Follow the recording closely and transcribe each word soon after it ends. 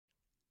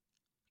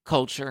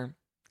culture,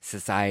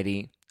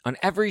 society, on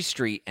every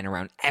street and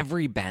around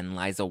every bend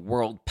lies a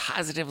world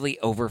positively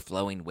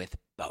overflowing with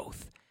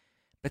both.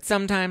 But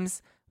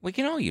sometimes we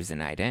can all use a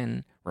night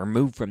in,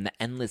 removed from the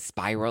endless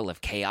spiral of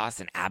chaos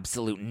and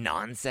absolute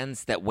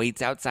nonsense that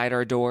waits outside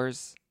our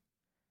doors.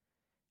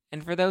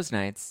 And for those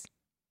nights,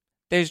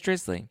 there's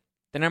Drizzly,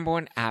 the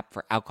 #1 app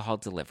for alcohol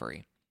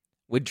delivery.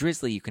 With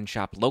Drizzly, you can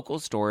shop local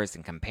stores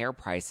and compare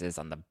prices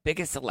on the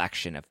biggest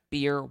selection of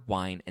beer,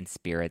 wine, and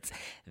spirits,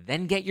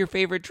 then get your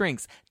favorite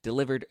drinks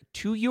delivered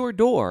to your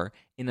door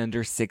in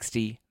under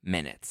 60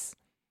 minutes.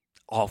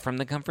 All from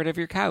the comfort of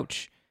your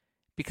couch.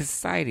 Because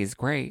society is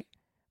great,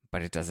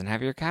 but it doesn't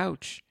have your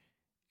couch.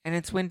 And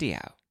it's windy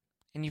out,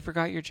 and you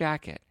forgot your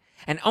jacket.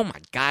 And oh my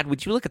God,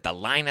 would you look at the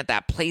line at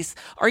that place?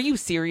 Are you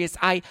serious?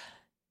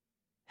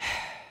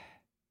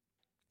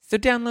 So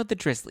download the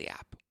Drizzly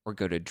app or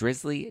go to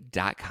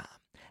drizzly.com.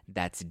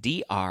 That's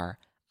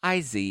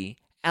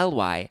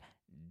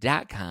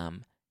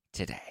DRIZLY.com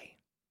today.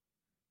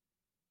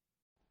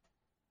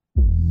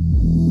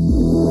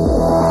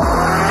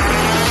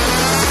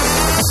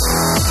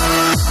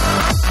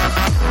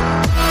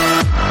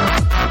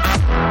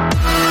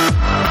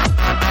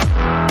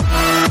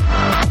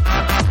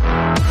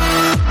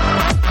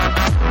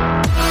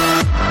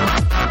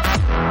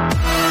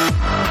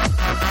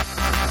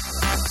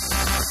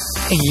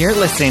 You're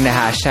listening to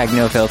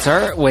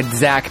 #NoFilter with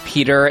Zach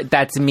Peter.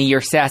 That's me,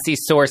 your sassy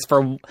source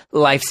for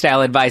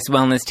lifestyle advice,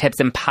 wellness tips,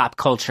 and pop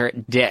culture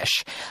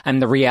dish. I'm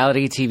the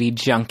reality TV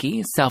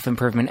junkie,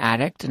 self-improvement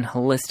addict, and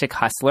holistic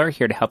hustler,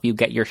 here to help you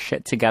get your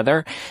shit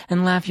together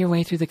and laugh your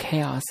way through the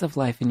chaos of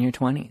life in your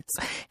 20s.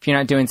 If you're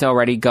not doing so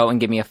already, go and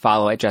give me a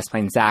follow at Just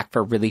Plain Zach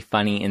for really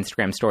funny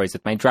Instagram stories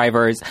with my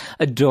drivers,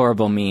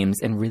 adorable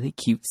memes, and really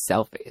cute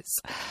selfies.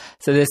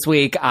 So this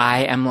week,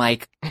 I am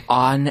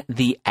on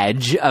the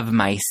edge of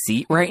my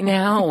seat right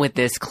now with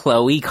this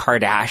Khloe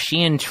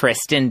Kardashian,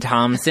 Tristan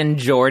Thompson,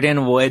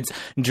 Jordyn Woods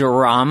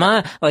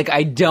drama.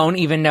 I don't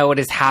even know what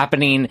is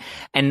happening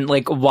and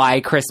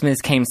why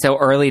Christmas came so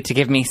early to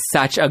give me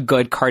such a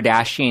good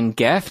Kardashian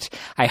gift.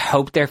 I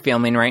hope they're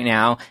filming right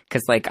now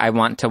because I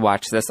want to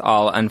watch this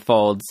all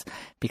unfold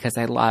because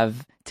I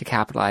love to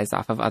capitalize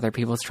off of other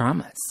people's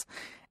traumas.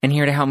 And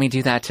here to help me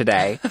do that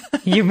today,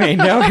 you may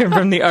know him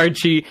from the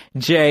Archie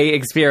J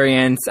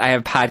Experience. I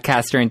have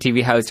podcaster and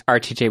TV host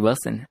Archie J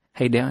Wilson.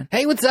 How you doing?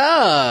 Hey, what's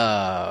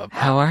up?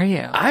 How are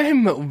you?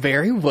 I'm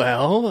very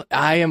well.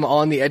 I am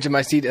on the edge of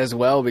my seat as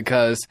well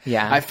because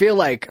I feel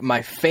like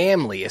my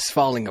family is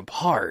falling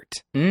apart.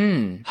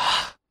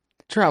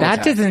 That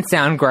doesn't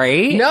sound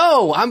great.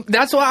 No,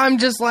 that's why I'm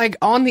just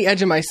on the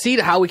edge of my seat.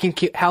 How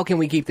can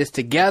we keep this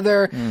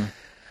together?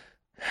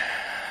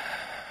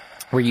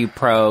 Were you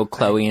pro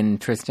Khloe and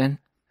Tristan?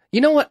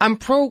 You know what? I'm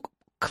pro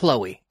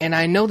Khloe, and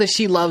I know that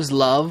she loves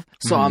love,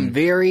 so I'm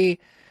very...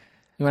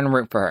 You want to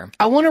root for her?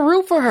 I want to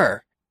root for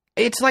her.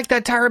 It's like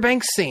that Tyra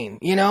Banks scene,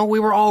 we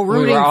were all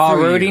rooting for you. We were all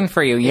rooting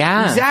for you,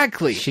 yeah.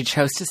 Exactly. She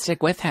chose to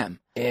stick with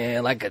him.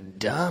 Yeah, like a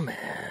dumbass.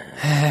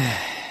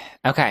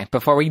 Okay,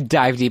 before we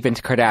dive deep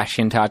into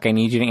Kardashian talk, I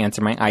need you to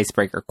answer my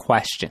icebreaker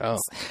questions. Oh.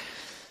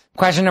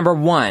 Question number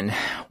 1.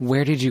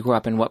 Where did you grow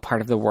up and what part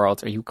of the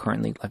world are you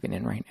currently living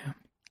in right now?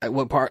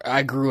 What part?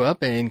 I grew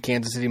up in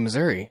Kansas City,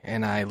 Missouri,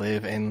 and I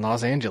live in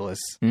Los Angeles.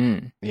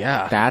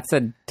 Yeah. That's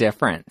a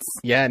difference.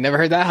 Yeah, never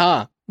heard that,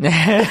 huh?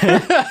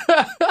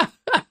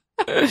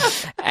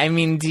 I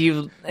mean, do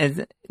you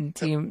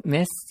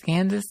miss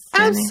Kansas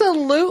City?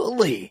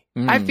 Absolutely.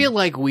 I feel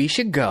like we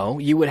should go.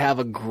 You would have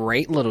a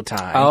great little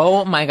time.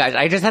 Oh my gosh.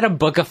 I just had to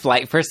book a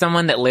flight for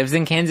someone that lives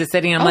in Kansas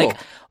City. And I'm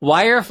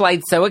why are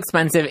flights so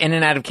expensive in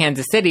and out of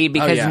Kansas City?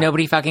 Because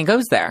nobody fucking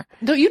goes there.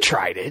 No, you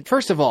tried it.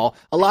 First of all,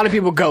 a lot of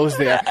people goes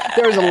there.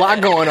 There's a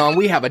lot going on.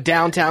 We have a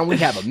downtown. We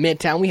have a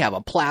midtown. We have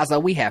a plaza.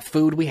 We have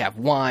food. We have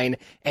wine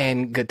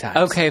and good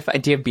times. Okay.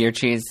 Do you have beer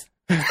cheese?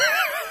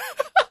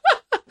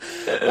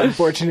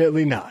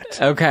 Unfortunately not.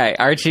 Okay,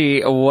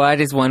 Archie, what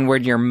is one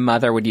word your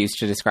mother would use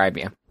to describe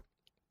you?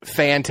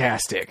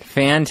 Fantastic.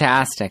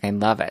 Fantastic. I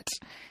love it.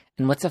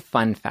 And what's a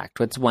fun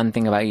fact? What's one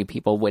thing about you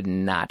people would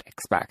not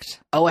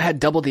expect? Oh, I had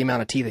double the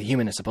amount of teeth a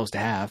human is supposed to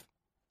have.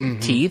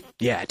 Teeth?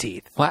 Yeah,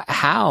 teeth. What?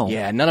 How?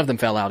 Yeah, none of them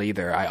fell out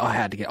either. I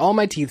had to get all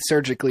my teeth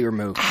surgically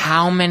removed.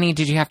 How many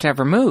did you have to have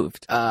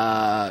removed?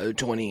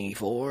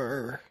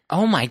 24.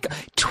 Oh my God,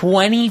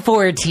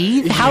 24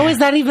 teeth? Yeah. How is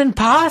that even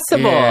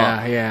possible?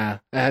 Yeah.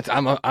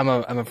 I'm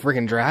a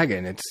freaking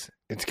dragon.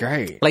 It's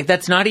great.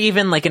 That's not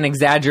even an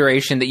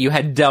exaggeration that you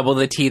had double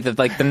the teeth of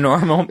the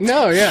normal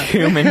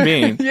human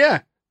being. Yeah.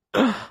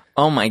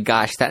 Oh my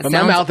gosh,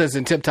 my mouth is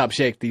in tip-top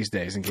shape these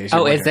days, in case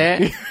you're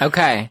wondering. Is it?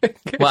 Okay.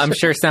 Well, I'm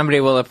sure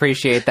somebody will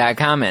appreciate that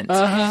comment.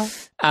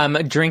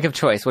 Drink of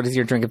choice. What is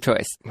your drink of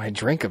choice? My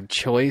drink of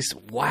choice?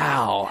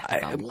 Wow.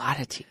 A lot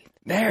of teeth.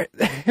 There.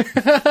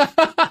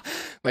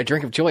 My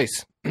drink of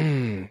choice.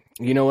 You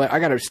know what? I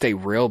gotta stay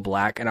real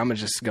black, and I'm gonna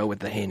just go with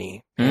the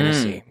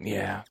Hennessy.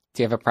 Yeah.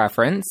 Do you have a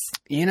preference?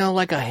 A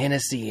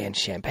Hennessy and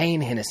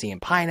champagne, Hennessy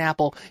and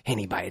pineapple,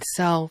 Henny by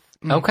itself.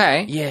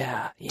 Okay.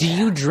 Yeah. Do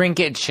you drink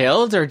it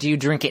chilled or do you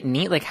drink it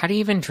neat? Like, how do you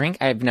even drink?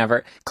 I've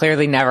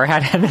clearly never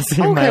had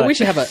Hennessy in my Okay, life.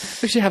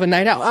 we should have a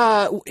night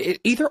out.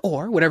 Either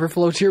or, whatever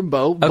floats your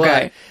boat.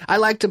 Okay. But I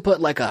like to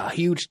put like a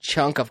huge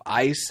chunk of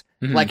ice,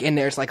 like in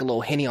there's like a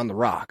little Henny on the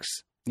rocks,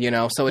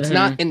 so it's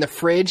not in the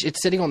fridge.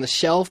 It's sitting on the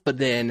shelf, but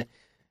then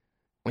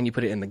when you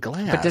put it in the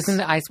glass. But doesn't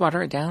the ice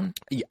water it down?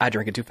 I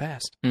drink it too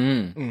fast.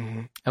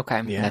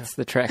 Okay, Yeah. that's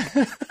the trick.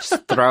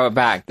 Just throw it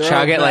back.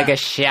 Chug it like a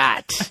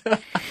shot.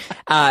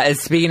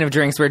 Speaking of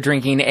drinks, we're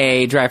drinking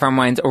a Dry Farm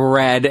Wines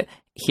Red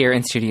here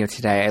in studio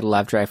today. I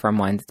love Dry Farm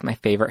Wines. It's my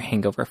favorite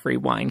hangover-free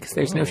wine because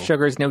there's no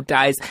sugars, no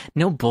dyes,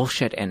 no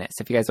bullshit in it.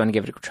 So if you guys want to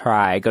give it a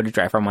try, go to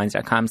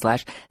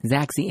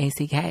dryfarmwines.com/Zack,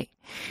 Z-A-C-K.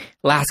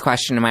 Last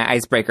question in my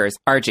icebreakers.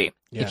 Archie,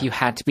 if you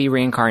had to be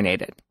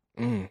reincarnated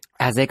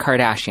as a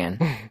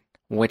Kardashian,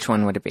 which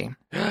one would it be?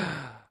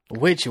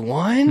 Which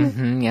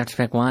one? You have to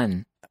pick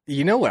one.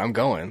 You know where I'm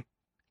going.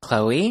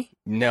 Khloe?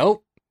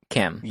 Nope.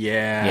 Kim.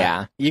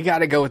 Yeah. You got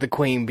to go with the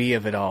queen bee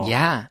of it all.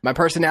 Yeah. My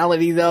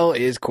personality, though,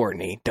 is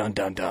Courtney. Dun,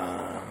 dun,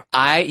 dun.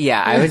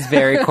 I was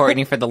very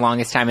Courtney for the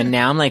longest time, and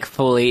now I'm like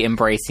fully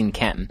embracing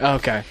Kim.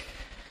 Okay.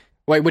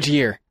 Wait, which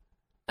year?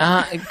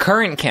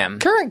 Current Kim.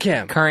 Current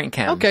Kim. Current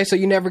Kim. Okay, so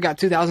you never got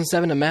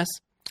 2007 a mess?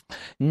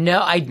 No,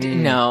 I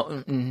didn't.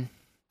 No.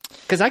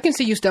 Because I can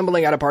see you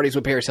stumbling out of parties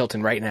with Paris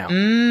Hilton right now.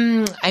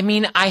 I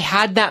mean, I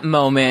had that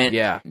moment.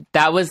 Yeah.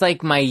 That was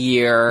like my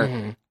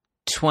year,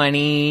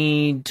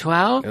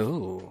 2012.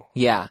 Ooh.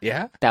 Yeah.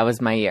 Yeah? That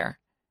was my year.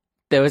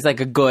 There was like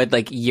a good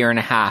year and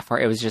a half where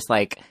it was just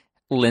like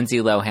Lindsay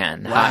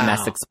Lohan, Hot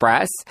Mess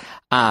Express.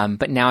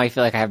 But now I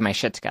feel like I have my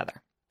shit together.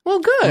 Well,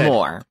 good.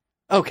 More.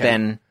 Okay.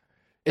 Than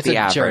it's the a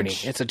average. journey.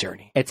 It's a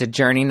journey. It's a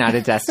journey, not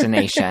a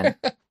destination.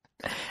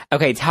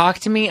 Okay, talk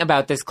to me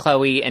about this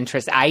Khloe and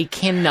Tristan. I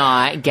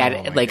cannot get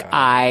it. Like,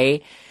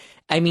 God.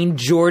 I mean,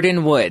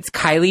 Jordyn Woods,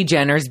 Kylie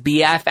Jenner's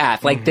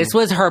BFF. Like, this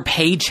was her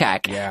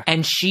paycheck. Yeah.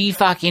 And she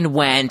fucking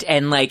went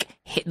and,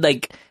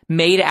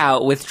 made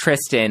out with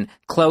Tristan,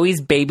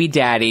 Khloe's baby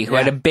daddy, who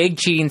had a big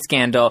cheating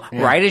scandal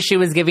right as she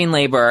was giving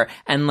labor.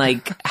 And,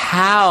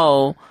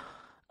 how...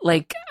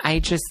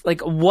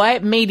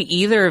 what made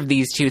either of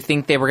these two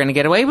think they were going to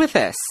get away with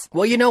this?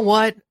 Well, you know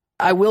what?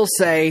 I will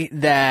say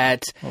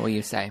that... What will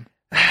you say?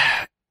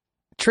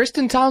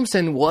 Tristan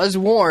Thompson was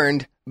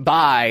warned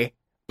by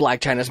Black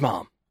China's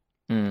mom.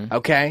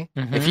 Okay?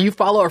 If you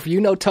follow or if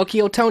you know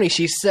Tokyo Tony,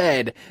 she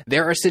said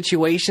there are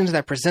situations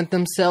that present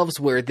themselves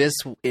where this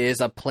is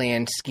a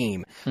planned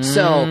scheme.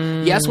 So,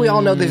 yes, we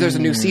all know that there's a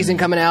new season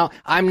coming out.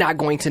 I'm not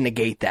going to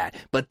negate that.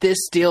 But this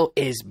still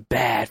is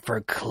bad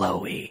for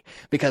Khloe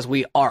because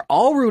we are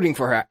all rooting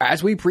for her,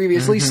 as we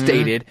previously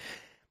stated.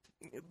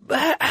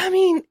 But, I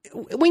mean,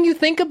 when you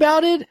think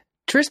about it,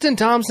 Tristan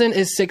Thompson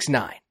is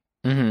 6'9".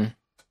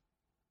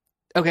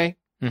 Okay?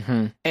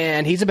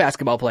 And he's a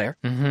basketball player.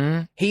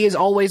 He is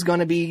always going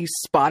to be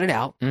spotted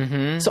out.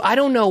 So I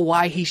don't know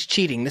why he's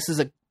cheating. This is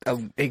a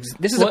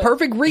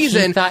perfect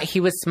reason. He thought he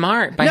was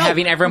smart by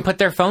having everyone put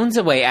their phones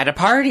away at a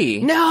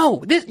party.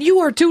 No, you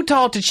are too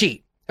tall to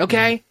cheat.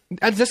 Okay?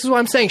 This is what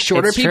I'm saying.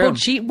 Shorter It's people true.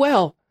 cheat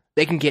well.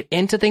 They can get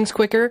into things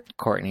quicker.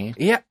 Courtney.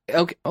 Yeah.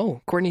 Okay.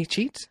 Oh, Courtney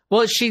cheats?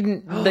 Well, she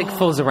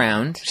fools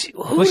around. She's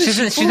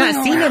She's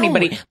not seen around?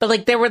 anybody.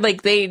 But they were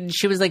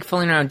she was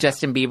fooling around with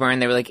Justin Bieber, and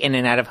they were in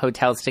and out of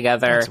hotels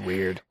together. That's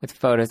weird. With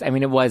photos. I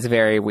mean, it was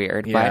very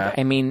weird. Yeah. But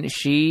I mean,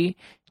 she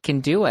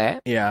can do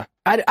it. Yeah.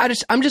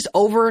 I'm just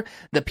over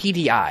the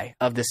PDI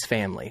of this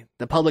family.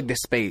 The public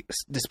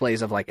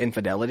displays of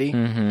infidelity.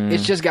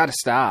 It's just got to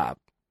stop.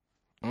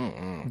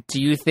 Do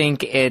you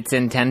think it's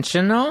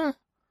intentional?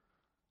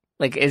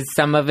 Is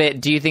some of it,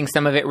 do you think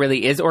some of it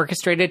really is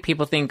orchestrated?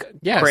 People think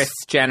Kris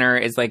Jenner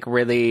is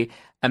really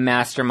a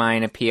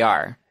mastermind of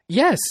PR.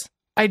 Yes,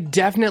 I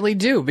definitely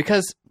do.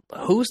 Because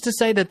who's to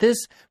say that this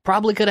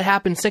probably could have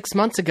happened 6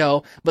 months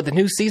ago, but the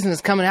new season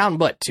is coming out in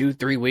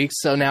 2-3 weeks.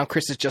 So now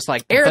Kris is just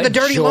air the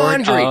dirty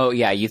laundry. Oh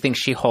yeah, you think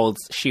she hoards.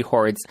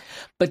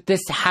 But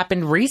this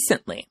happened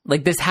recently.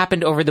 This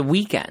happened over the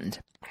weekend.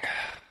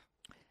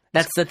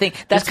 That's the thing.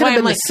 That's why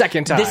I'm the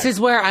second time. This is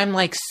where I'm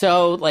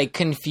so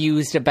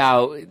confused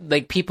about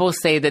people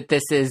say that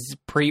this is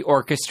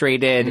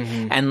pre-orchestrated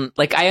and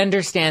I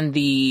understand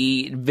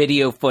the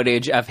video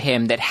footage of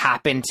him that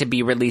happened to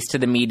be released to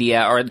the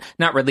media, or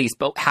not released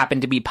but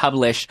happened to be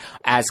published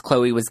as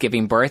Khloe was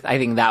giving birth. I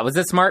think that was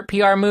a smart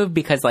PR move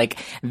because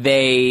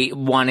they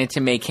wanted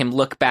to make him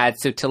look bad,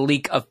 so to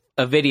leak a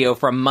video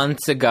from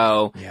months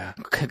ago,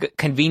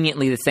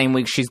 conveniently the same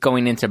week she's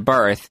going into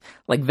birth,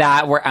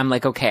 that, where I'm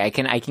okay, I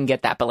can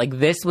get that, but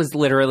this was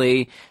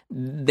literally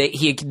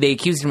they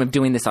accused him of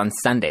doing this on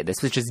Sunday.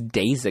 This was just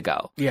days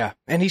ago. Yeah,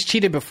 and he's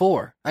cheated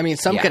before. I mean,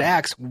 some could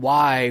ask,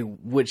 why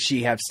would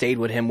she have stayed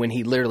with him when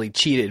he literally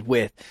cheated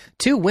with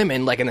 2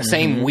 women in the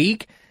same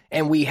week,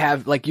 and we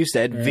have, like you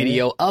said,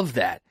 video of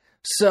that.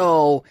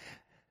 So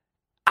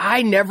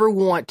I never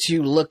want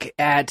to look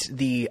at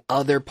the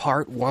other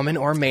part, woman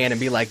or man,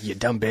 and be you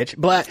dumb bitch.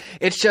 But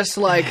it's just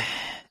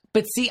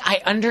But see,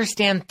 I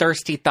understand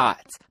thirsty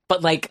thoughts.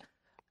 But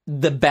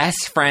the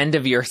best friend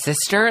of your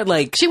sister?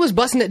 Like, she was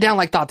busting it down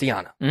like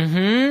Tatiana.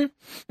 I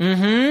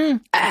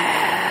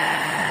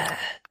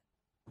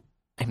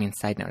mean,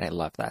 side note, I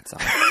love that song.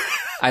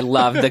 I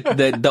love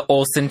the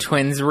Olsen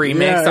Twins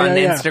remix on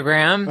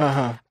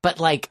Instagram. But,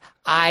 like,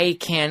 I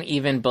can't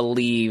even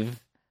believe,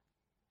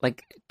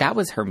 like, that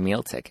was her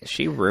meal ticket.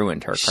 She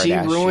ruined her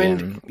Kardashian. She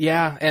ruined,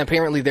 yeah. And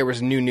apparently there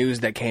was new news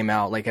that came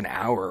out, like, an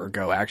hour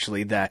ago,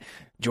 actually, that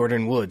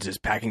Jordyn Woods is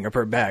packing up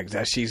her bags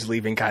as she's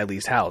leaving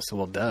Kylie's house.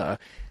 Well, duh.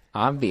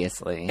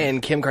 Obviously.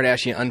 And Kim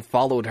Kardashian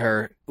unfollowed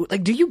her.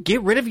 Like, do you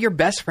get rid of your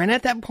best friend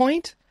at that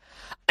point?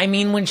 I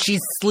mean, when she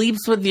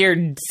sleeps with your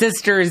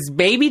sister's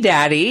baby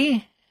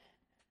daddy.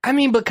 I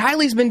mean, but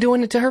Kylie's been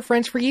doing it to her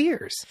friends for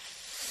years.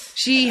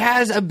 She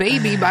has a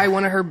baby by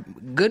one of her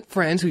good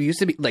friends who used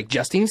to be, like,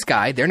 Justine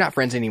Skye. They're not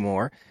friends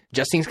anymore.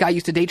 Justine Skye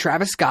used to date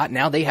Travis Scott.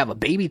 Now they have a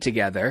baby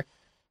together.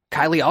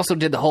 Kylie also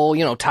did the whole,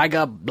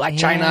 Tyga, Black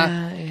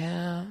China.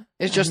 Yeah.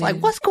 It's just like,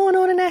 what's going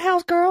on in that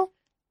house, girl?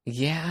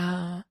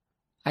 Yeah.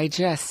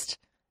 It's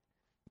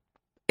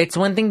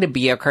one thing to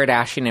be a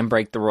Kardashian and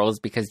break the rules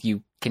because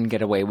you can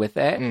get away with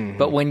it. Mm-hmm.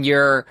 But when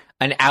you're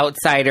an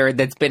outsider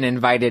that's been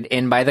invited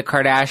in by the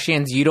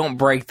Kardashians, you don't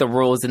break the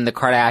rules in the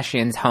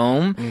Kardashians'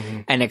 home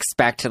and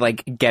expect to,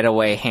 like, get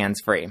away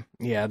hands-free.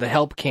 Yeah, the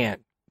help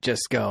can't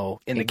just go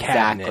in the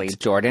cabinet.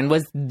 Exactly. Jordyn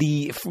was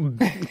the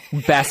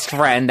best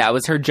friend. That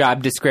was her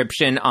job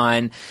description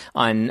on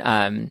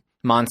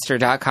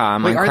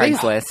Monster.com on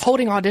Craigslist. Are they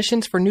holding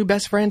auditions for new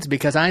best friends?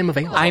 Because I am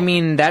available. I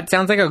mean, that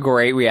sounds like a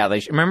great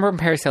reality show. Remember when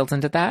Paris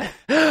Hilton did that?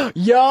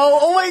 Yo,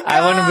 oh my God.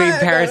 I want to be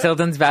Paris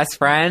Hilton's best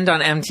friend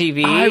on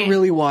MTV. I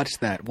really watched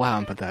that. Wow,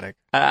 I'm pathetic.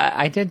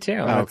 I did too.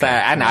 Okay.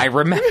 And I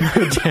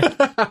remembered.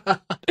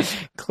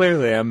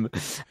 Clearly, I'm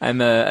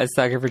a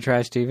sucker for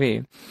trash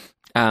TV.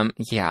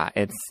 Yeah,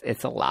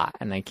 it's a lot,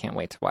 and I can't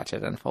wait to watch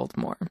it unfold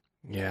more.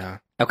 Yeah.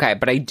 Okay,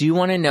 but I do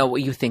want to know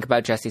what you think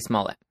about Jussie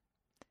Smollett.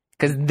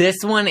 Because this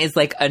one is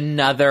like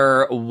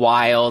another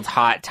wild,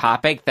 hot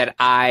topic that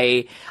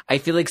I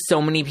feel like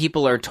so many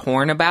people are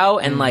torn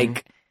about. And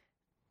like...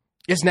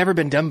 It's never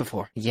been done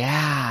before.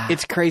 Yeah.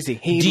 It's crazy.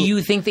 Do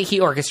you think that he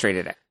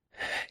orchestrated it?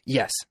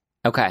 Yes.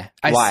 Okay.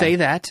 I Why? say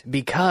that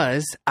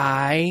because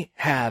I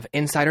have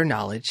insider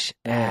knowledge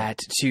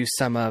to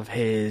some of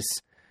his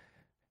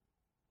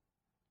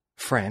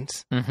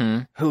friends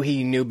who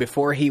he knew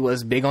before he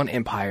was big on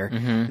Empire,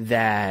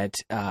 that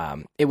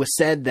it was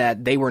said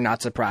that they were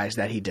not surprised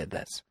that he did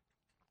this.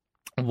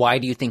 Why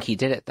do you think he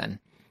did it then?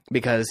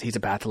 Because he's a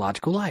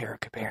pathological liar,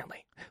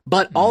 apparently.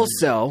 But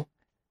also,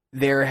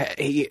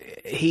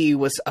 he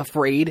was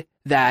afraid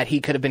that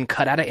he could have been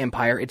cut out of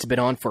Empire. It's been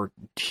on for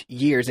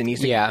years and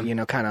he's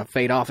kind of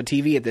fade off of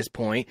TV at this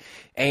point.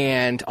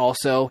 And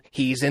also,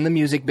 he's in the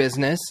music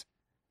business.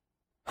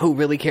 Who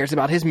really cares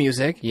about his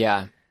music?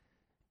 Yeah.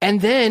 And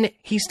then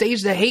he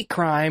staged a hate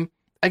crime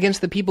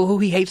against the people who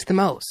he hates the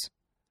most.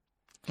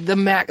 The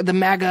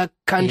MAGA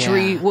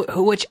country,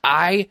 which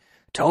I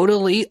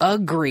totally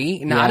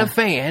agree, not a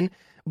fan,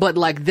 but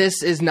like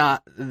this is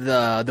not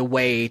the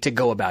way to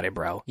go about it,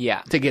 bro.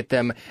 Yeah. To get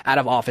them out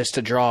of office,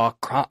 to draw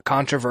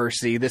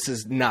controversy. This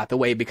is not the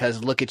way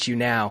because look at you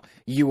now.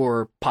 You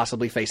are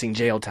possibly facing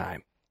jail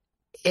time.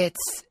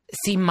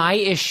 See, my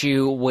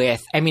issue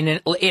with, I mean,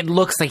 it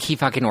looks like he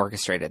fucking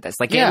orchestrated this.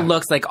 Like, it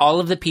looks like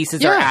all of the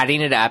pieces are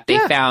adding it up. They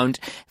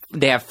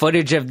have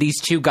footage of these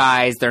two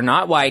guys. They're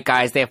not white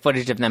guys. They have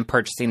footage of them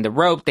purchasing the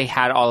rope. They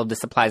had all of the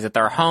supplies at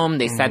their home.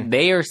 They said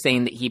they are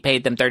saying that he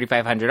paid them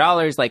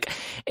 $3,500. Like,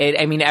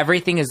 I mean,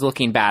 everything is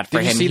looking bad for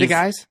him. Did you see the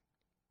guys?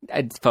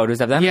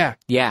 Photos of them? Yeah.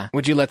 Yeah.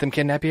 Would you let them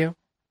kidnap you?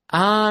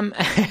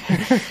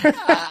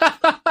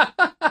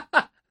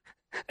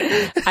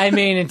 I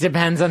mean, it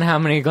depends on how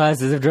many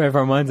glasses of Dry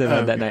Farm wines I've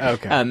had that night.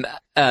 Okay.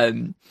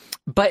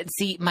 But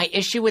see, my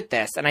issue with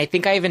this, and I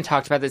think I even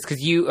talked about this because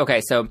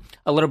so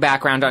a little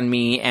background on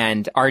me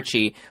and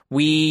Archie.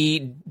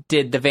 We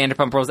did the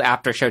Vanderpump Rules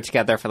after show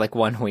together for like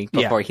 1 week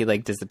before he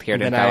like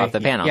disappeared and fell off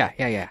the panel.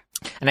 Yeah.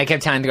 And I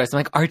kept telling the guys, I'm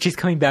like, Archie's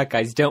coming back,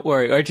 guys, don't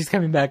worry. Archie's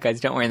coming back, guys,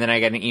 don't worry. And then I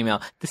got an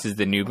email, this is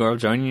the new girl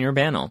joining your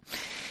panel.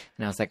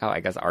 And I was like, oh, I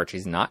guess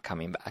Archie's not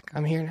coming back.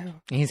 I'm here now.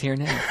 He's here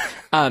now.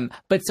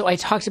 But so I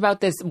talked about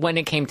this when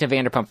it came to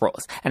Vanderpump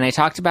Rules. And I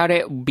talked about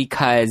it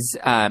because,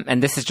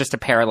 and this is just a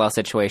parallel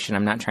situation.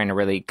 I'm not trying to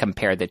really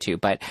compare the two.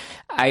 But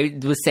I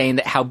was saying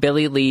that how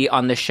Billie Lee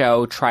on the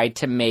show tried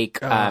to make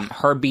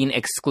her being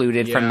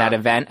excluded from that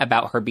event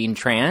about her being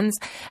trans.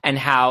 And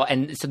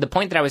so the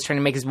point that I was trying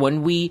to make is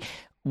when we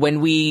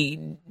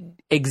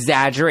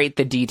exaggerate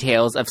the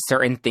details of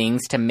certain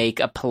things to make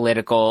a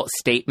political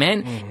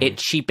statement, it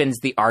cheapens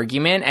the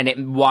argument and it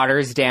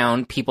waters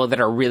down people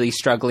that are really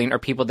struggling or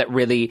people that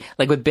really,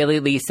 like with Billie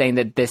Lee saying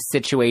that this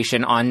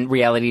situation on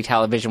reality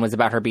television was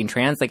about her being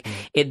trans, like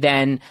it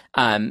then,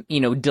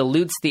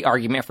 dilutes the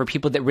argument for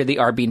people that really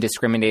are being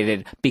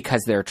discriminated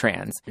because they're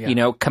trans,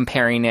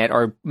 comparing it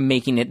or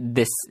making it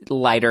this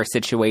lighter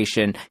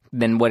situation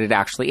than what it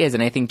actually is.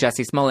 And I think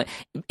Jussie Smollett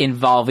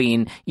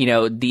involving,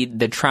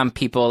 the Trump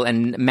people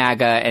and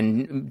MAGA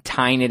and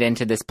tying it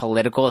into this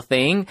political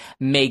thing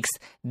makes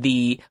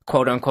the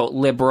quote unquote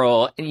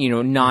liberal,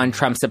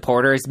 non-Trump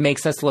supporters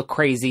makes us look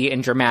crazy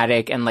and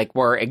dramatic and like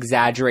we're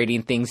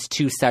exaggerating things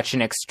to such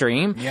an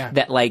extreme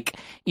that like,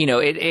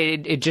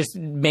 it just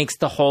makes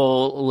the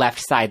whole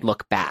left side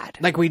look bad.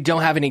 Like we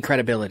don't have any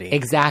credibility.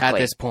 Exactly. At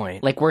this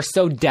point. Like we're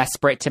so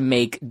desperate to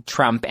make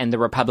Trump and the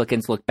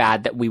Republicans look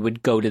bad that we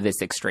would go to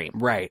this extreme.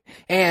 Right.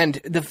 And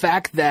the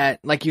fact that,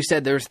 like you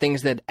said, there's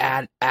things that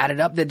added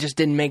up that just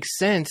didn't make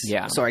sense.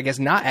 Yeah. So I guess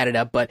not added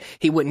up, but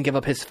he wouldn't give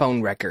up his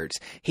phone records.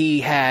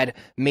 He had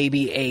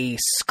maybe a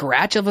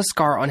scratch of a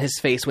scar on his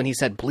face when he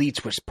said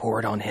bleach was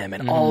poured on him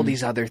and all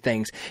these other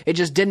things. It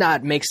just did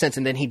not make sense.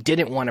 And then he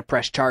didn't want to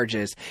press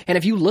charges. And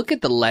if you look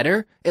at the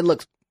letter, it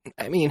looks,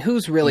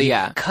 who's really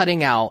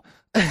cutting out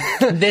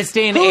this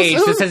day and age?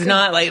 This is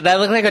not like that.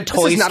 Looked like a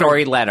Toy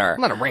Story letter,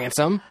 not a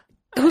ransom.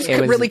 Who's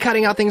really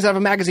cutting out things out of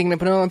a magazine and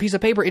putting it on a piece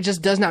of paper? It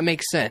just does not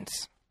make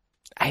sense.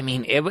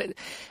 It would,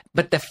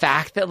 but the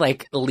fact that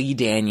like Lee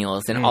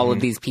Daniels and all of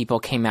these people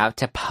came out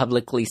to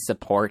publicly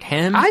support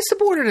him. I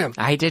supported him.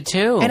 I did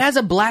too. And as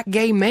a black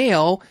gay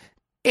male,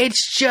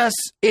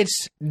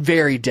 it's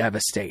very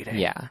devastating.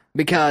 Yeah.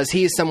 Because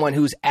he's someone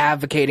who's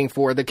advocating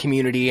for the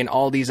community and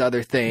all these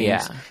other things.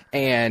 Yeah.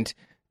 And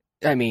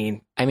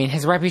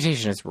his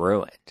reputation is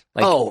ruined.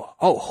 Like,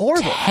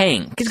 horrible.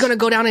 Tanked. He's going to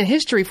go down in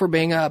history for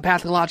being a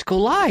pathological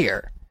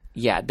liar.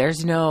 Yeah,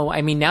 there's no...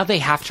 now they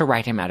have to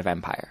write him out of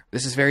Empire.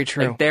 This is very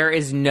true. Like, there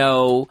is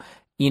no...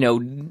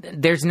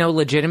 there's no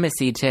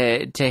legitimacy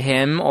to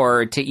him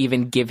or to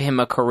even give him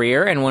a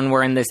career. And when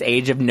we're in this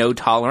age of no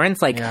tolerance,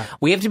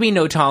 we have to be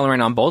no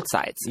tolerant on both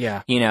sides.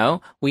 Yeah.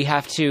 We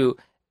have to...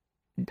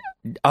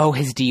 Oh,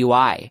 his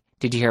DUI.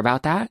 Did you hear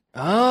about that?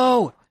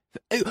 Oh,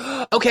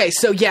 okay.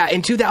 So yeah,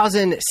 in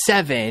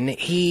 2007,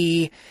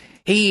 he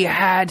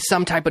had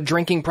some type of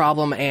drinking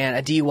problem and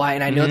a DUI,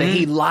 and I know that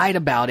he lied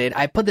about it.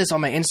 I put this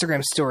on my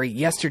Instagram story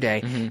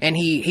yesterday, and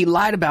he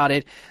lied about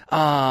it.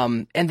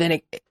 And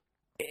then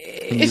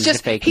it's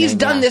just he's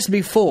done this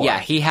before. Yeah,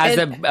 he has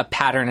a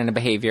pattern and a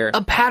behavior.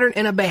 A pattern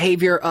and a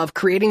behavior of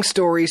creating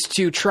stories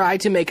to try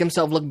to make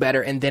himself look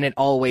better, and then it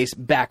always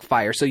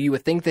backfires. So you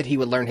would think that he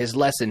would learn his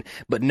lesson,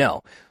 but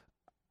no.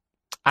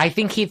 I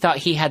think he thought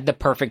he had the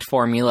perfect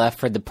formula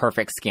for the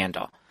perfect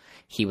scandal.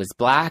 He was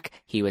black,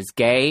 he was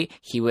gay,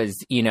 he was,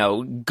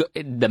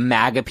 the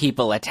MAGA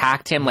people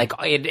attacked him. Like,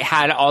 it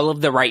had all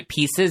of the right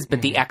pieces,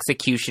 but the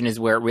execution is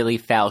where it really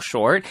fell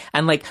short.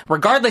 And, like,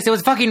 regardless, it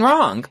was fucking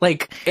wrong.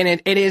 Like, and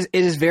it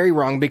is very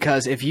wrong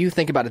because if you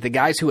think about it, the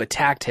guys who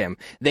attacked him,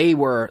 they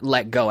were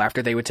let go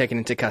after they were taken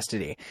into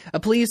custody.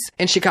 Police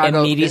in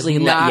Chicago immediately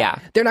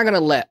they're not going to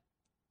let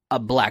a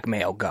black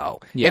male go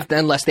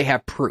unless they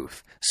have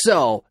proof.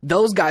 So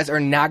those guys are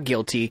not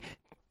guilty.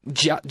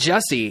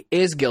 Jussie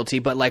is guilty,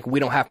 but like we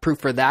don't have proof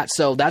for that,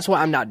 so that's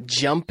why I'm not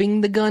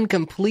jumping the gun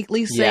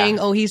completely saying,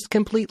 oh, he's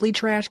completely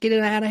trash, get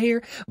it out of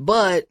here.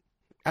 But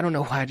I don't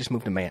know why I just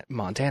moved to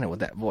Montana with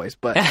that voice,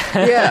 but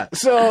yeah,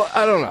 so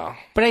I don't know.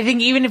 But I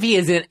think even if he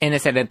is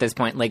innocent at this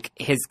point, like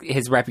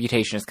his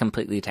reputation is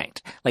completely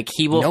tanked. Like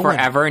he will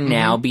forever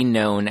now be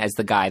known as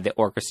the guy that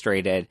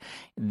orchestrated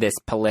this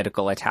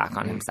political attack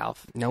on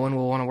himself. No one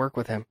will want to work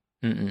with him.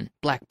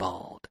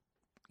 Blackballed.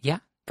 Yeah.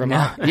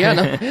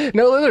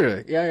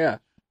 Literally. Yeah.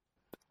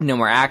 No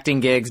more acting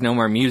gigs, no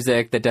more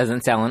music that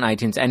doesn't sell on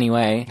iTunes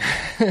anyway.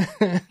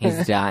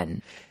 He's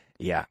done.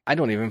 Yeah. I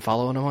don't even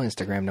follow him on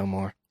Instagram no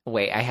more.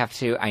 Wait, I have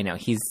to. I know.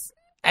 He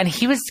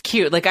was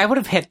cute. Like, I would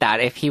have hit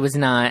that if he was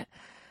not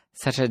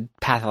such a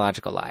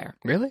pathological liar.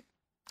 Really?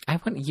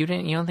 You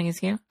don't think he's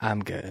cute?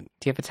 I'm good.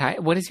 Do you have a type?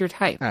 What is your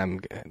type? I'm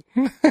good.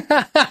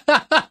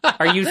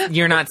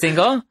 You're not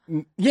single?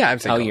 Yeah, I'm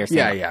single. Oh, you're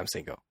single. Yeah, I'm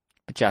single.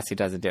 But Jussie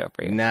doesn't do it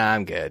for you. Nah,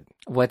 I'm good.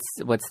 What's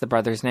the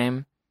brother's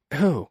name?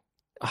 Who?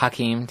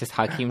 Hakeem. Does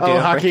Hakeem do it? Oh,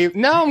 Hakeem.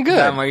 No, I'm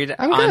good.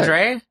 I'm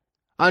Andre? Good.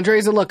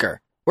 Andre's a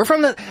looker.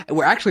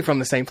 We're actually from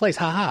the same place.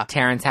 Haha.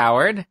 Terrence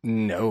Howard?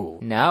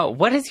 No.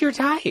 What is your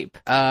type?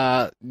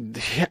 I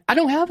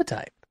don't have a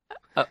type.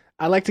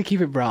 I like to keep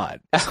it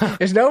broad.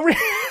 There's no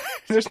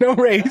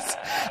race.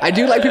 I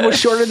do like people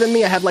shorter than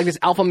me. I have like this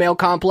alpha male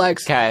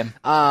complex. Okay.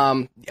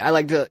 I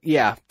like to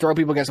throw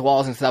people against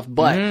walls and stuff,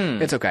 but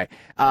it's okay.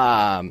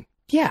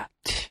 Yeah.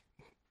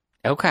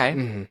 Okay.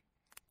 Mm-hmm.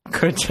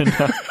 Good to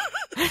know.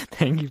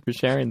 Thank you for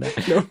sharing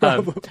that. No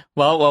problem.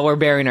 Well, we're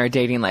bearing our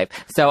dating life.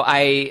 So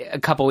a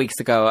couple weeks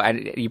ago,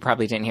 you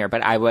probably didn't hear,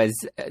 but I was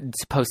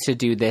supposed to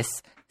do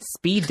this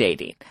speed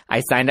dating. I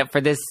signed up for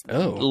this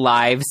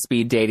live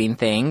speed dating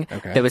thing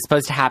that was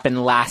supposed to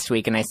happen last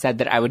week, and I said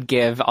that I would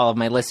give all of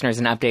my listeners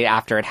an update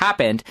after it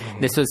happened.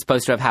 This was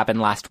supposed to have happened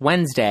last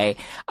Wednesday.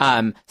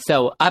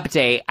 So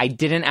update, I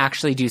didn't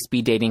actually do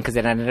speed dating because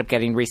it ended up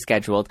getting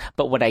rescheduled.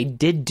 But what I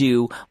did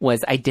do was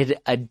I did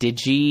a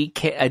digi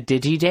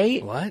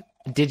date. What?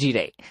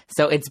 Digidate.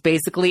 So it's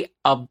basically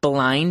a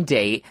blind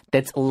date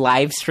that's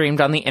live streamed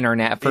on the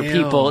internet for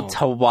people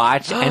to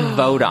watch and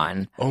vote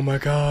on. Oh my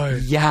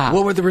God. Yeah.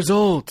 What were the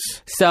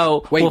results?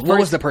 So wait, what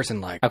was the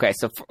person like? Okay,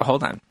 so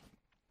hold on.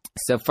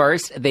 So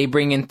first, they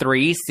bring in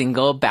 3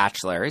 single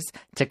bachelors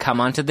to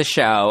come onto the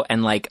show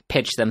and, like,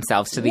 pitch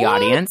themselves to the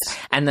audience.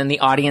 And then the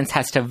audience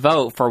has to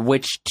vote for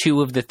which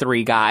 2 of the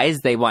 3 guys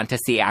they want to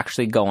see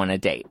actually go on a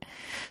date.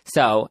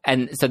 So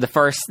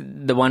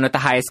the one with the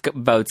highest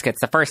votes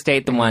gets the first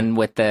date, the one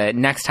with the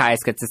next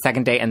highest gets the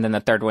second date, and then the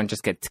third one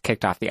just gets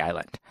kicked off the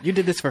island. You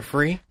did this for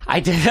free? I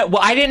did.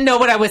 Well, I didn't know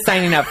what I was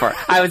signing up for.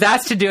 I was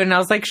asked to do it, and I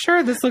was like,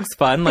 sure, this looks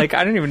fun. Like,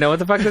 I don't even know what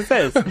the fuck this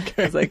is.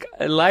 Okay. It's like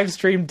a live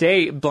stream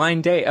date,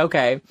 blind date.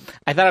 Okay.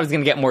 I thought I was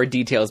going to get more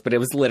details, but it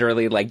was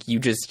literally like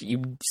you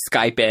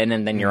Skype in,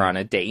 and then you're on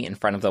a date in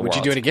front of the world. Would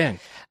you do it again?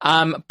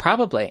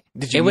 Probably.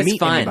 Did you meet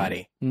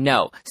anybody?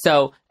 No.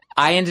 So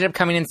I ended up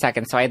coming in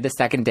second, so I had the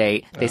second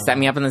date. They set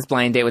me up on this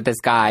blind date with this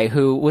guy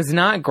who was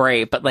not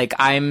great, but, like,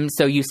 I'm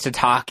so used to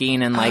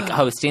talking and, like,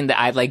 hosting that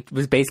I, like,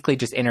 was basically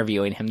just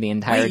interviewing him the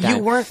entire time.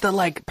 You weren't the,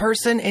 like,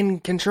 person in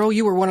control?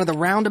 You were one of the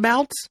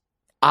roundabouts?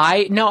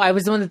 No, I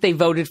was the one that they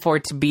voted for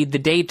to be the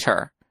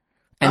dater.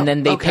 And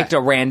then they picked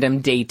a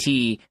random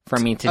datee for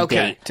me to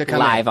date to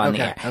live on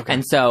the air. Okay.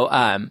 And so,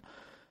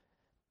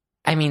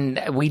 I mean,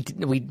 we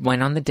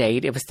went on the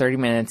date. It was 30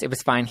 minutes. It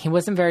was fine. He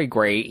wasn't very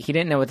great. He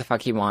didn't know what the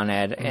fuck he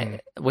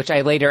wanted, which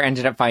I later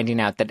ended up finding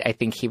out that I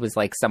think he was,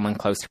 like, someone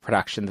close to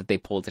production that they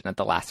pulled in at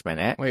the last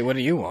minute. Wait, what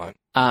do you want?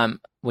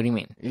 What do you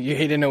mean? He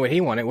didn't know what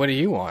he wanted. What do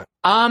you want?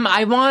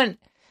 I want...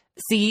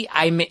 See,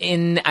 I'm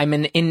in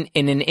an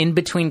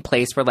in-between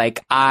place where,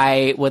 like,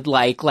 I would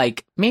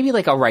like maybe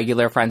like a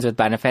regular friends with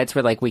benefits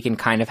where, like, we can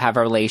kind of have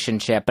a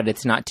relationship, but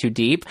it's not too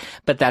deep.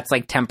 But that's,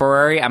 like,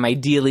 temporary. I'm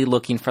ideally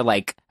looking for,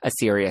 like, a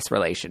serious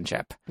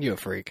relationship. You a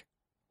freak.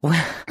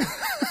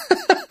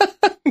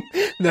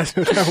 That's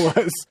what I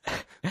was.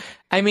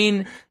 I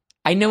mean,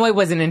 I know I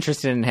wasn't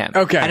interested in him.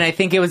 Okay. And I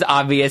think it was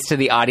obvious to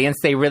the audience.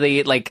 They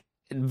really, like...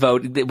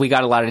 We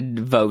got a lot of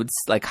votes,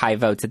 like high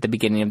votes at the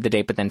beginning of the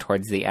date, but then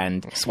towards the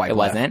end, it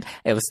wasn't.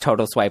 It was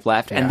total swipe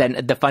left. Yeah. And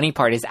then the funny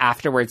part is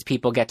afterwards,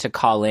 people get to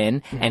call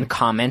in and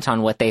comment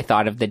on what they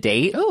thought of the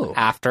date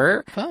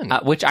after,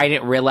 which I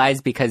didn't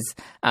realize because,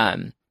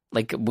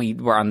 like, we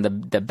were on the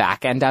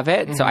back end of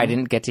it, so I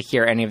didn't get to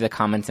hear any of the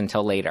comments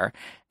until later.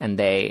 And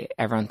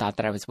everyone thought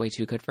that I was way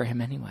too good for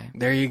him anyway.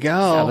 There you go.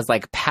 So I was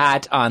like,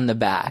 pat on the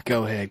back.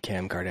 Go ahead,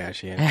 Kim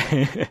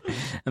Kardashian.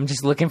 I'm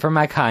just looking for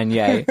my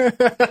Kanye.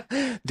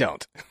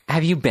 Don't.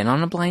 Have you been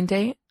on a blind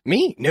date?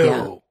 Me?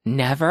 No. Yeah.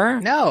 Never?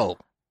 No.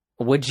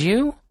 Would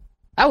you?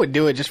 I would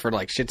do it just for,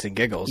 like, shits and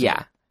giggles.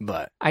 Yeah.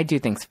 But I do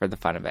things for the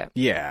fun of it.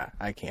 Yeah,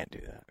 I can't do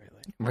that,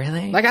 really.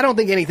 Really? Like, I don't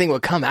think anything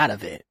would come out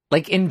of it.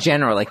 Like, in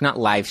general, like, not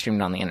live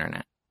streamed on the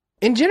internet.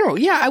 In general,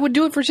 yeah, I would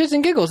do it for shits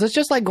and giggles. It's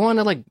just like going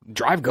to, like,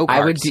 drive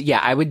go-karts.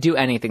 I would do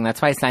anything. That's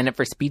why I signed up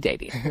for speed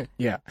dating.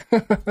 Yeah.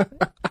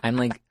 I'm,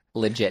 like,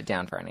 legit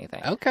down for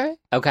anything. Okay.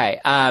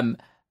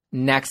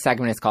 Next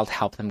segment is called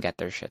Help Them Get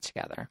Their Shit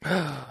Together.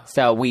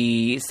 So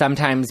we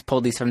sometimes pull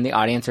these from the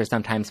audience or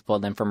sometimes pull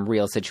them from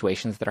real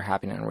situations that are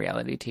happening on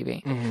reality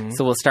TV. Mm-hmm.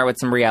 So we'll start with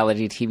some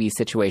reality TV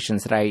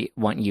situations that I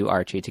want you,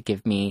 Archie, to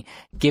give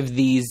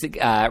these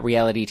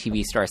reality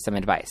TV stars some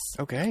advice.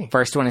 Okay.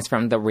 First one is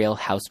from The Real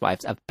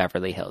Housewives of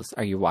Beverly Hills.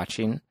 Are you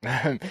watching?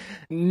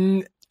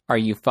 Are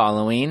you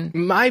following?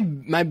 My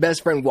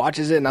best friend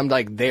watches it and I'm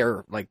like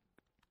there, like,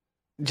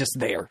 just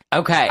there.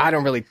 Okay. I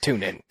don't really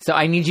tune in. So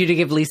I need you to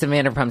give Lisa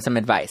Vanderpump some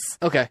advice.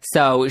 Okay.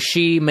 So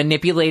she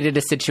manipulated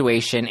a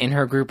situation in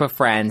her group of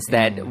friends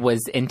that was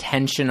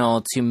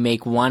intentional to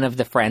make one of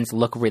the friends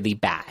look really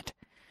bad.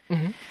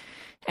 Mm-hmm.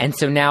 And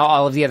so now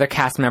all of the other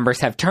cast members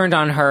have turned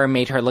on her,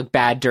 made her look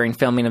bad during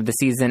filming of the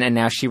season, and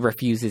now she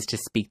refuses to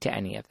speak to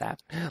any of them.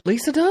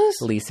 Lisa does?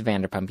 Lisa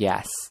Vanderpump,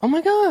 yes. Oh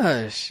my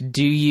gosh.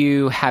 Do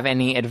you have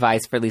any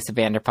advice for Lisa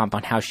Vanderpump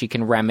on how she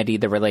can remedy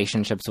the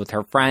relationships with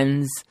her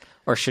friends?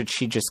 Or should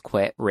she just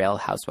quit Real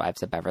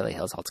Housewives of Beverly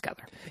Hills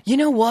altogether? You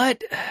know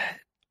what?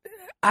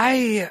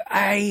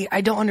 I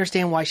don't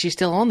understand why she's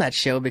still on that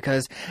show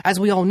because, as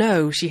we all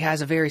know, she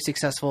has a very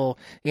successful,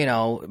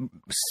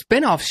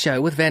 spin-off show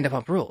with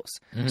Vanderpump Rules.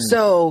 Mm-hmm.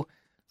 So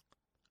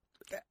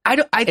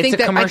It's a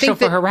commercial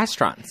for her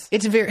restaurants.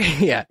 It's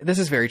this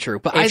is very true.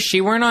 But if she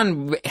weren't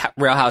on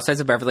Real Housewives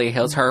of Beverly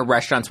Hills, her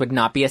restaurants would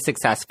not be as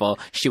successful.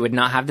 She would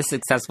not have the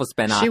successful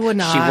spinoff. She would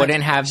not. She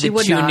wouldn't have the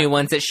two new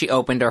ones that she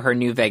opened or her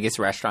new Vegas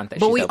restaurant that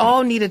she opened. But we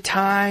all need a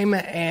time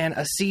and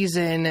a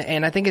season,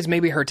 and I think it's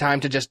maybe her time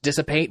to just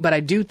dissipate. But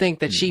I do think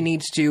that she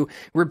needs to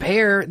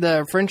repair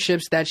the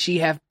friendships that she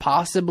have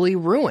possibly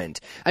ruined.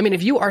 I mean,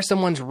 if you are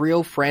someone's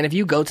real friend, if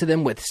you go to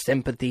them with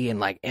sympathy and,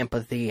 like,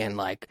 empathy and,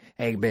 like,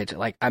 hey, bitch,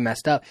 like, I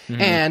messed up.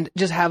 Mm-hmm. And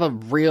just have a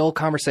real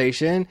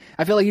conversation.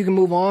 I feel like you can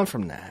move on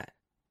from that.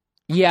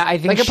 Yeah, I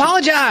think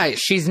apologize.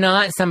 She's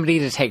not somebody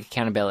to take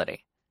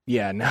accountability.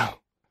 Yeah, no.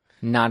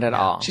 Not at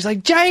all. She's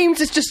like,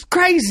 James, it's just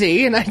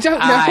crazy, and I don't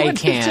know what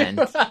can't.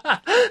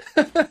 To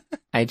do.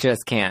 I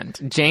just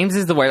can't. James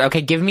is the word.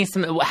 Okay, give me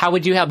some. How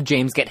would you help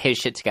James get his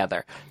shit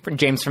together?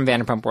 James from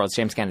Vanderpump Rules,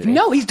 James Kennedy.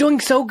 No, he's doing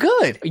so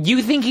good.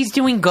 You think he's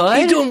doing good?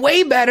 He's doing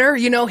way better.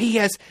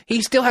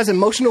 He still has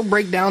emotional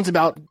breakdowns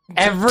about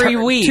every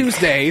week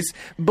Tuesdays,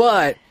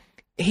 but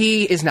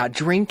He is not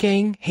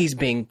drinking. He's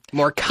being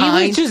more He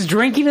kind. was just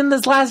drinking in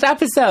this last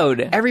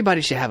episode.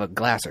 Everybody should have a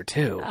glass or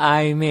two.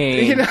 I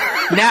mean, You know?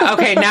 now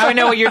I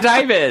know what your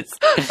type is.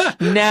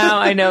 Now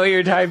I know what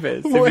your type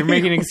is. If you're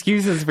making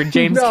excuses for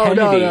James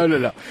Kennedy.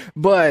 No.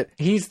 But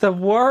He's the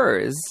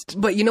worst.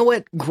 you know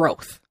what?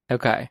 Growth.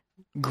 Okay.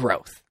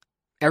 Growth.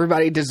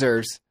 Everybody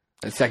deserves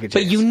a second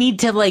chance. But you need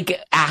to,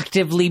 like,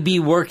 actively be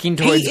working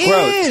towards He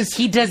growth. is.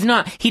 He does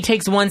not. He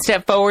takes 1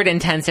 step forward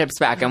and 10 steps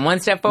back, and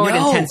 1 step forward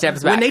and 10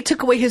 steps back. When they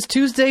took away his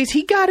Tuesdays,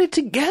 he got it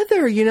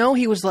together, you know?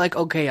 He was like,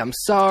 okay, I'm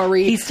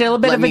sorry. He's still a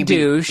bit of a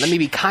douche. Let me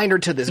be kinder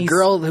to this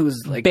girl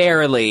who's like...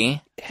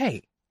 Barely.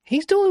 Hey,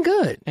 he's doing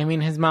good. I mean,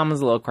 his mom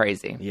was a little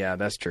crazy. Yeah,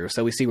 that's true.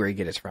 So we see where he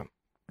gets it from.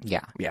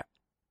 Yeah. Yeah.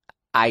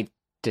 I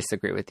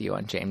disagree with you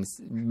on James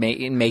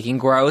making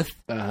growth,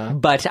 Uh-huh.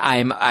 but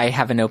I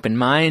have an open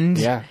mind.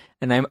 Yeah.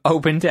 And I'm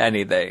open to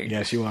anything.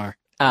 Yes, you are.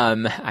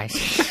 I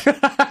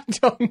I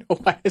don't know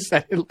why I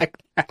said it like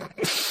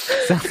that.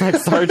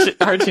 sounds like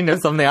Archie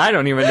knows something I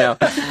don't even know.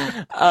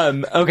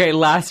 Okay,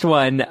 last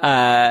one.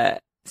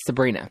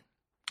 Sabrina.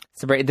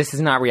 This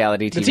is not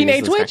reality TV. The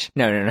Teenage Witch?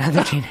 No,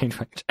 the Teenage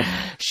Witch.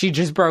 She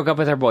just broke up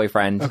with her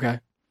boyfriend. Okay.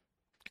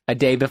 A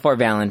day before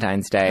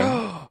Valentine's Day.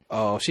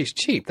 Oh, she's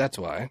cheap. That's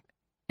why.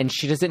 And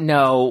she doesn't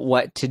know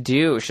what to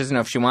do. She doesn't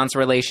know if she wants a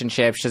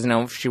relationship. She doesn't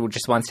know if she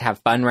just wants to have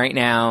fun right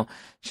now.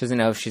 She doesn't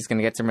know if she's going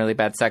to get some really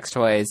bad sex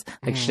toys.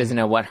 Like, she doesn't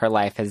know what her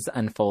life has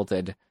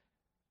unfolded.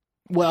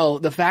 Well,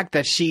 the fact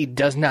that she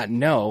does not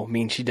know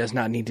means she does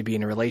not need to be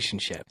in a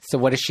relationship. So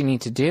what does she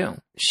need to do?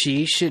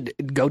 She should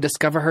go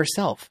discover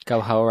herself.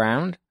 Go hoe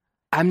around?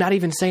 I'm not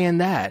even saying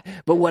that.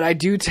 But what I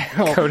do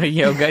tell... Go to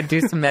yoga, do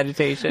some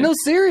meditation. No,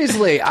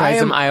 seriously. Try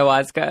some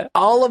ayahuasca.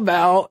 All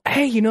about...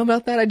 Hey, you know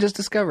about that? I just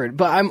discovered.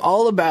 But I'm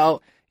all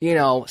about...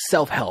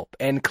 self-help.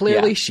 And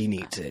clearly she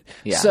needs it.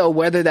 Yeah. So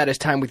whether that is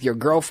time with your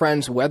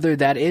girlfriends, whether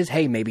that is,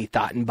 hey, maybe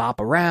thought and bop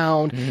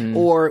around,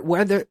 or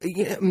whether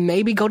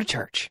maybe go to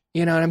church.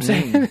 You know what I'm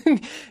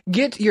saying?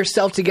 Get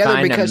yourself together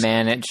Find because a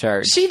man at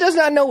church. she does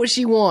not know what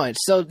she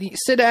wants. So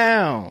sit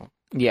down,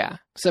 Yeah.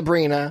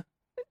 Sabrina.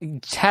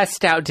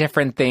 Test out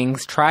different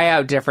things, try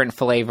out different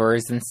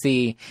flavors, and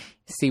see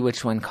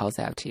which one calls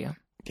out to you.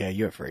 Yeah,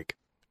 you're a freak.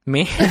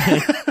 Me?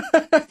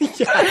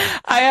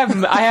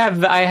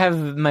 I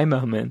have my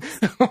moments.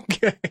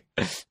 Okay.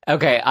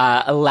 Okay,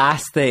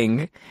 last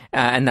thing,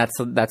 and that's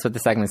what the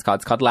segment is called.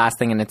 It's called Last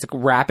Thing, and it's a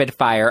rapid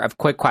fire of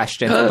quick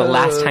questions. The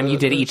last time you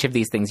did each of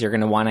these things, you're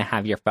going to want to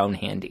have your phone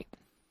handy.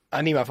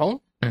 I need my phone?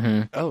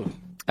 Mm-hmm. Oh.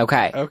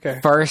 Okay. Okay.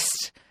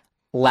 First,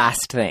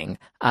 last thing.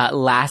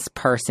 Last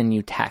person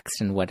you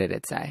text, and what did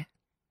it say?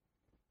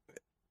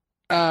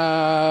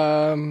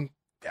 The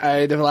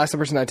last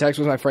person I texted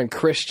was my friend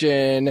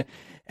Christian,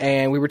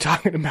 and we were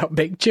talking about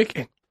baked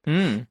chicken.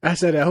 I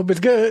said, I hope it's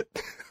good.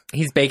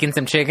 He's baking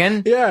some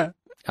chicken? Yeah.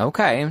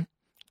 Okay.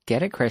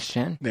 Get it,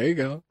 Christian. There you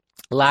go.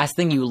 Last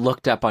thing you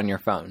looked up on your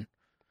phone?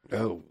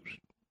 Oh.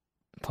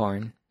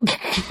 Porn.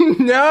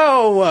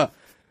 No.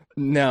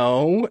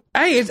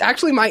 Hey, it's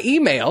actually my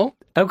email.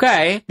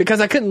 Okay.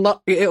 Because I couldn't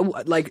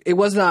it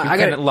was not. I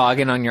couldn't log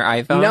in on your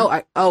iPhone?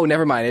 No,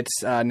 never mind.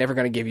 It's Never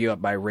Gonna Give You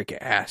Up by Rick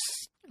Ass.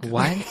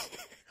 What?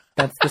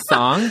 That's the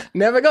song?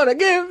 Never Gonna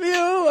Give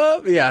You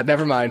Up. Yeah,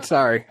 never mind.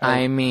 Sorry.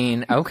 I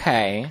mean,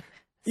 okay.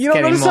 You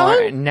don't know the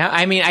song? No,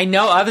 I mean, I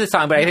know of the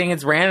song, but I think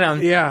it's random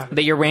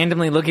that you're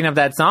randomly looking up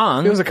that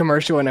song. It was a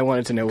commercial and I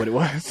wanted to know what it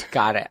was.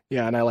 Got it.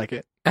 Yeah, and I like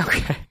it.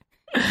 Okay.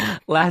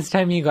 Last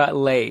time you got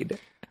laid.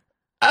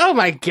 Oh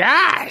my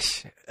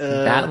gosh.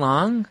 That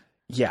long?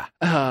 Yeah.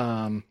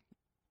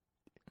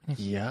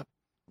 Yep.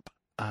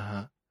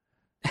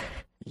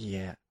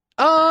 Yeah.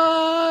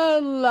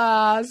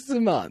 Last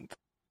month.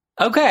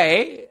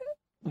 Okay.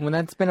 Well,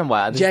 that's been a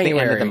while. This is the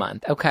end of the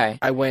month. Okay.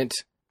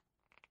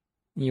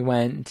 You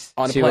went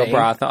on to a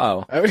brothel.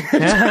 Oh. I'm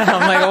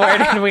like, where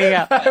did we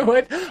go? I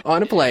went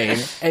on a plane.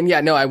 And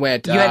yeah, no, I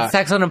went. You had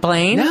sex on a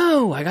plane?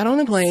 No, I got on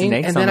a plane.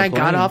 Snakes and then on a I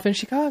got plane. off in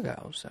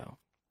Chicago, so.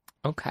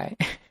 Okay.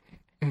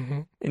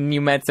 And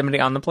you met somebody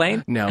on the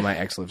plane? No, my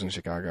ex lives in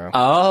Chicago.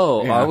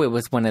 Oh, it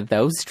was one of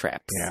those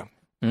trips.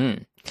 Yeah.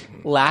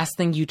 Last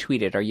thing you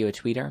tweeted. Are you a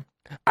tweeter?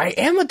 I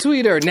am a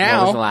tweeter now.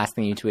 What was the last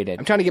thing you tweeted?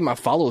 I'm trying to get my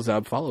follows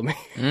up. Follow me.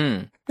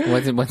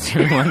 What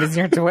is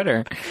your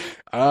Twitter?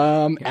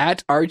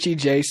 At Archie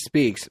J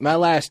Speaks. My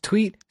last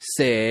tweet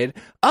said,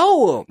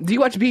 "Oh, do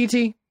you watch BET?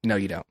 No,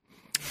 you don't.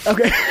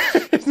 Okay.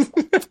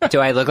 Do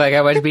I look like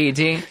I watch BET?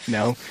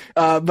 No.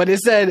 But it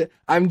said,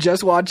 I'm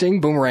just watching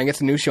Boomerang.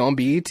 It's a new show on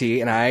BET,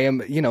 and I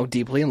am,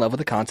 deeply in love with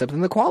the concept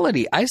and the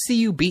quality. I see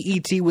you,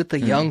 BET, with the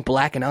young,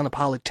 black, and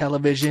unapologetic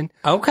television.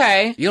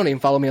 Okay. You don't even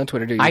follow me on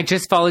Twitter, do you? I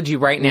just followed you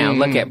right now.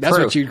 Look at that's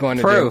proof. what you're going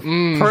to proof.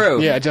 do.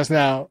 Proof. Yeah, just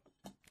now.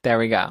 There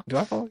we go. Do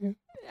I follow you?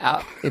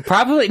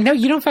 Probably. No,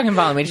 you don't fucking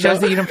follow me. It shows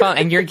that you don't follow,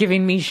 and you're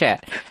giving me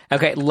shit.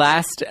 Okay,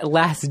 last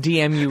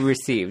DM you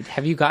received.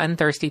 Have you gotten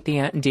thirsty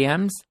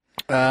DMs?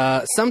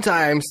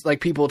 Sometimes,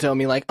 people tell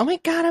me, oh my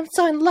God, I'm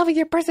so in love with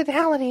your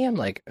personality. I'm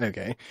like,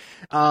 okay.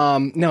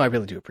 No, I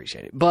really do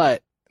appreciate it.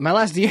 But my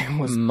last DM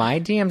was... My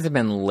DMs have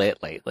been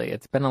lit lately.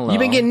 It's been a little... You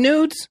been getting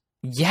nudes?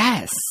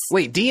 Yes.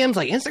 Wait, DMs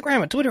like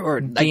Instagram or Twitter or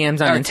like,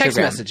 DMs on or text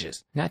Instagram.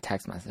 messages? Not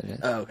text messages.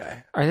 Oh,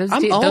 okay. Are those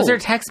I'm old. those are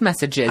text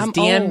messages. I'm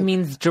DM old.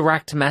 means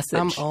direct message.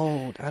 I'm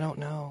old. I don't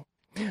know.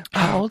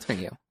 How old are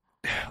you?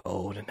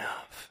 Old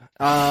enough.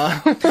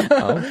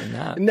 Old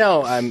enough.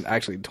 No, I'm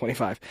actually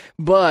 25.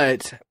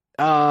 But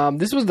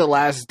this was the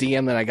last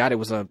DM that I got. It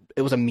was a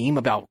meme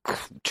about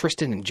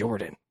Tristan and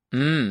Jordyn.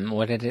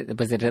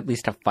 Was it at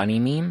least a funny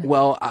meme?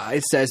 Well,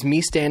 it says,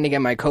 me standing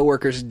at my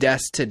coworker's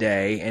desk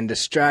today and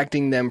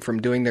distracting them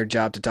from doing their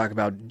job to talk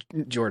about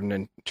Jordyn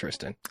and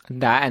Tristan.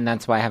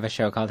 That's why I have a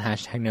show called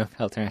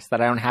 #NoFilter, so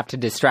that I don't have to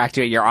distract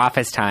you at your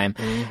office time.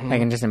 I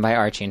can just invite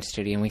Archie into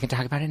studio and we can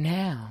talk about it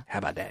now. How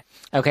about that?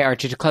 Okay,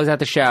 Archie, to close out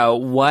the show,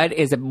 what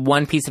is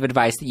one piece of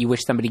advice that you wish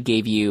somebody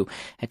gave you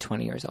at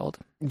 20 years old?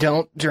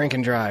 Don't drink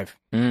and drive.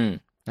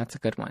 That's a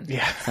good one.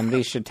 Yeah.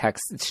 Somebody should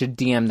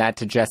DM that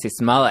to Jussie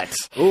Smollett.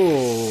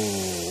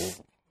 Ooh.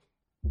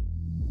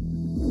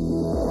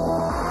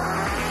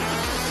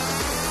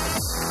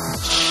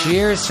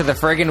 Cheers to the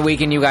friggin'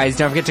 weekend, you guys.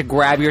 Don't forget to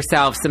grab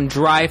yourself some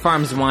Dry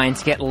Farms wine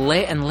to get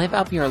lit and live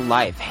up your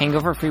life.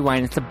 Hangover-free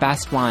wine. It's the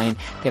best wine.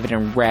 They have it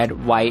in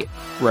red, white,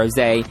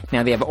 rosé.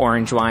 Now they have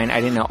orange wine.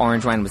 I didn't know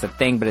orange wine was a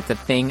thing, but it's a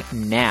thing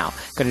now.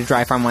 Go to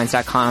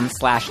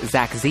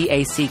dryfarmwines.com/Zach,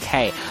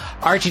 Z-A-C-K.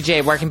 Archie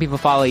J, where can people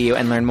follow you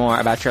and learn more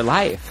about your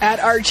life? At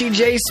Archie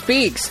J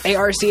Speaks.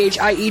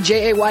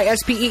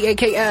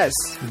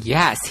 ARCHIEJAYSPEAKS.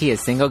 Yes, he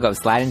is single. Go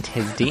slide into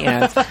his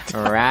DMs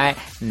right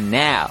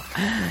now.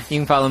 You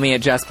can follow me at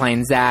Just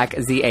Plain Zach,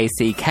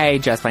 Z-A-C-K,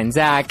 Just Plain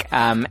Zach.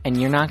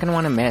 And you're not going to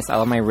want to miss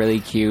all of my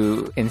really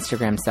cute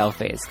Instagram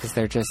selfies because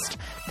they're too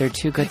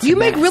good to You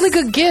miss. make really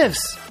good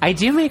gifts. I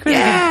do make really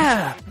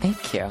Yeah. good.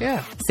 Thank you.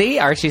 Yeah. See,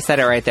 Archie said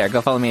it right there.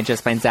 Go follow me at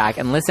Just Plain Zach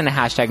and listen to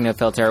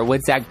 #NoFilter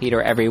with Zach Peter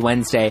every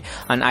Wednesday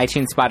on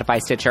iTunes,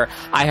 Spotify, Stitcher,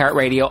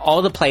 iHeartRadio,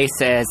 all the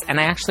places. And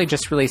I actually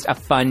just released a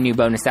fun new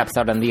bonus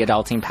episode on the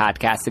Adulting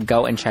Podcast, so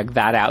go and check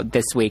that out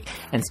this week.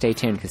 And stay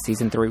tuned because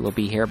season 3 will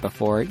be here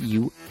before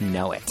you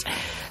know it.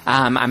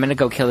 I'm going to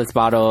go kill this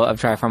bottle of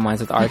Dry Farm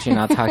Wines with Archie, and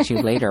I'll talk to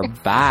you later.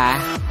 Bye.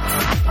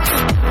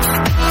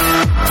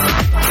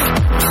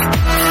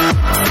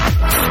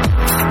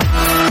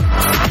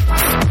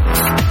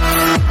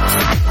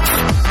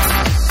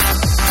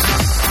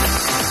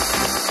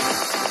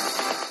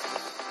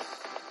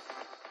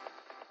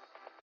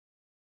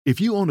 If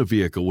you own a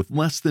vehicle with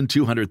less than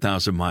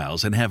 200,000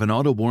 miles and have an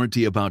auto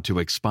warranty about to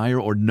expire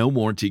or no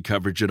warranty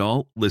coverage at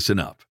all, listen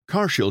up.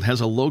 CarShield has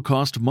a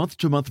low-cost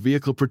month-to-month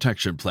vehicle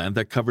protection plan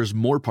that covers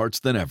more parts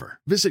than ever.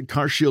 Visit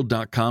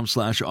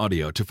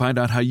carshield.com/audio to find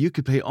out how you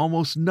could pay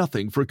almost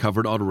nothing for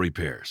covered auto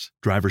repairs.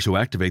 Drivers who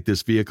activate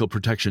this vehicle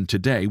protection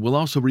today will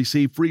also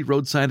receive free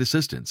roadside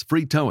assistance,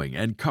 free towing,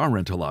 and car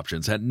rental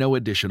options at no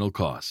additional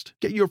cost.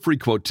 Get your free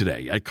quote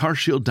today at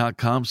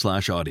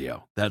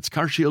carshield.com/audio. That's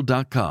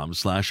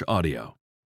carshield.com/audio.